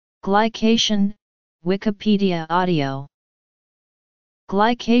Glycation, Wikipedia audio.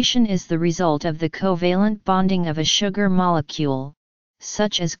 Glycation is the result of the covalent bonding of a sugar molecule,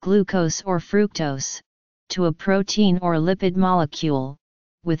 such as glucose or fructose, to a protein or lipid molecule,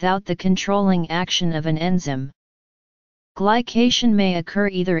 without the controlling action of an enzyme. Glycation may occur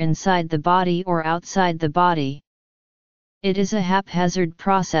either inside the body or outside the body. It is a haphazard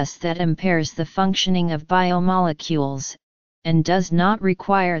process that impairs the functioning of biomolecules, and does not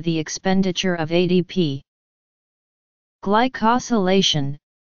require the expenditure of ADP. Glycosylation,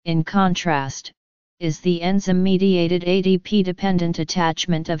 in contrast, is the enzyme-mediated ADP-dependent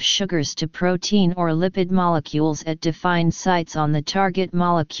attachment of sugars to protein or lipid molecules at defined sites on the target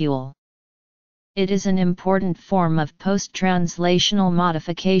molecule. It is an important form of post-translational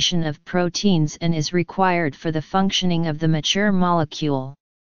modification of proteins and is required for the functioning of the mature molecule.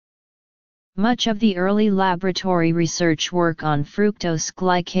 Much of the early laboratory research work on fructose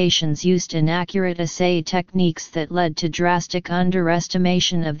glycations used inaccurate assay techniques that led to drastic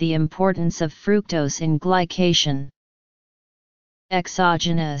underestimation of the importance of fructose in glycation.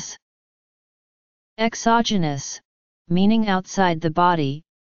 Exogenous. Exogenous, meaning outside the body,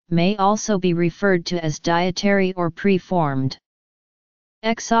 may also be referred to as dietary or preformed.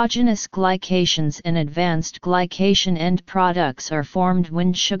 Exogenous glycations and advanced glycation end products are formed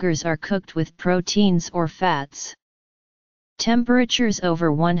when sugars are cooked with proteins or fats. Temperatures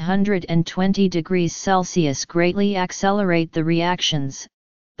over 120 degrees Celsius greatly accelerate the reactions,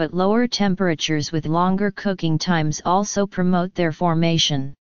 but lower temperatures with longer cooking times also promote their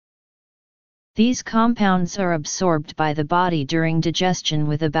formation. These compounds are absorbed by the body during digestion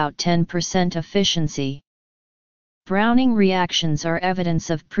with about 10% efficiency. Browning reactions are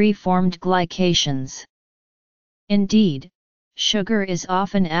evidence of preformed glycations. Indeed, sugar is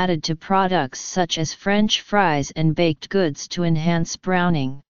often added to products such as French fries and baked goods to enhance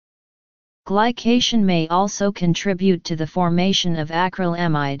browning. Glycation may also contribute to the formation of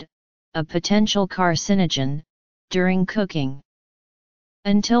acrylamide, a potential carcinogen, during cooking.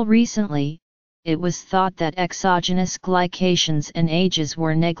 Until recently, it was thought that exogenous glycations and ages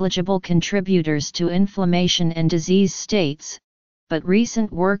were negligible contributors to inflammation and disease states, but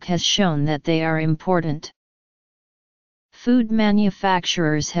recent work has shown that they are important. Food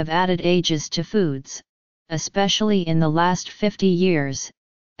manufacturers have added ages to foods, especially in the last 50 years,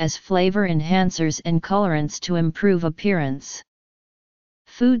 as flavor enhancers and colorants to improve appearance.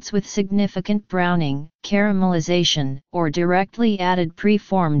 Foods with significant browning, caramelization, or directly added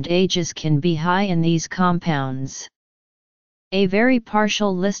preformed ages can be high in these compounds. A very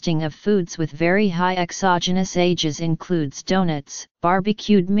partial listing of foods with very high exogenous ages includes donuts,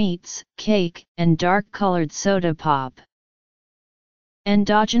 barbecued meats, cake, and dark-colored soda pop.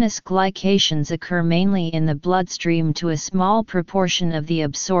 Endogenous glycations occur mainly in the bloodstream to a small proportion of the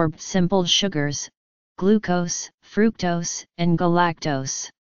absorbed simple sugars, glucose, fructose, and galactose.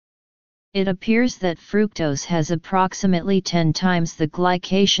 It appears that fructose has approximately 10 times the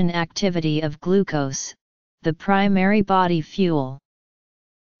glycation activity of glucose, the primary body fuel.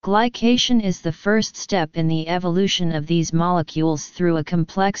 Glycation is the first step in the evolution of these molecules through a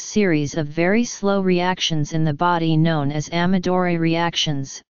complex series of very slow reactions in the body known as Amadori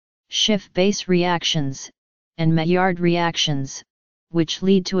reactions, Schiff-base reactions, and Maillard reactions, which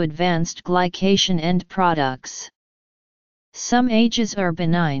lead to advanced glycation end products. Some ages are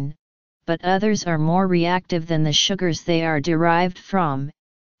benign, but others are more reactive than the sugars they are derived from,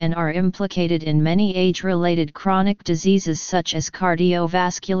 and are implicated in many age-related chronic diseases such as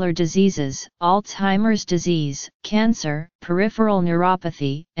cardiovascular diseases, Alzheimer's disease, cancer, peripheral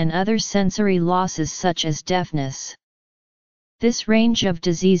neuropathy, and other sensory losses such as deafness. This range of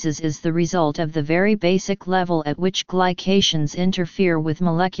diseases is the result of the very basic level at which glycations interfere with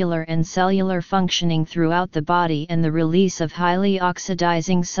molecular and cellular functioning throughout the body and the release of highly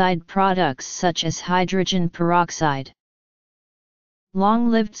oxidizing side products such as hydrogen peroxide.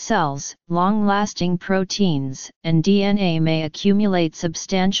 Long-lived cells, long-lasting proteins, and DNA may accumulate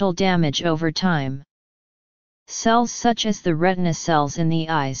substantial damage over time. Cells such as the retina cells in the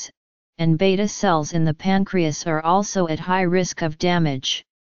eyes, and beta cells in the pancreas are also at high risk of damage.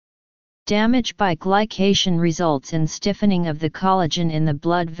 Damage by glycation results in stiffening of the collagen in the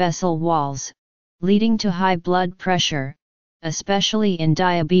blood vessel walls, leading to high blood pressure, especially in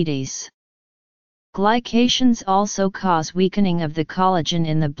diabetes. Glycations also cause weakening of the collagen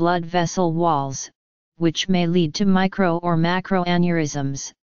in the blood vessel walls, which may lead to micro or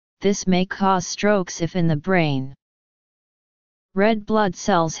macroaneurysms. This may cause strokes if in the brain. Red blood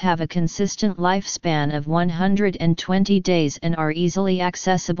cells have a consistent lifespan of 120 days and are easily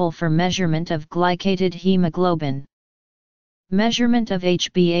accessible for measurement of glycated hemoglobin. Measurement of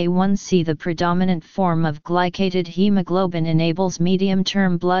HbA1c, the predominant form of glycated hemoglobin, enables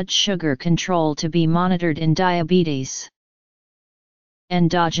medium-term blood sugar control to be monitored in diabetes.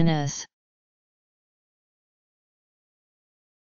 Endogenous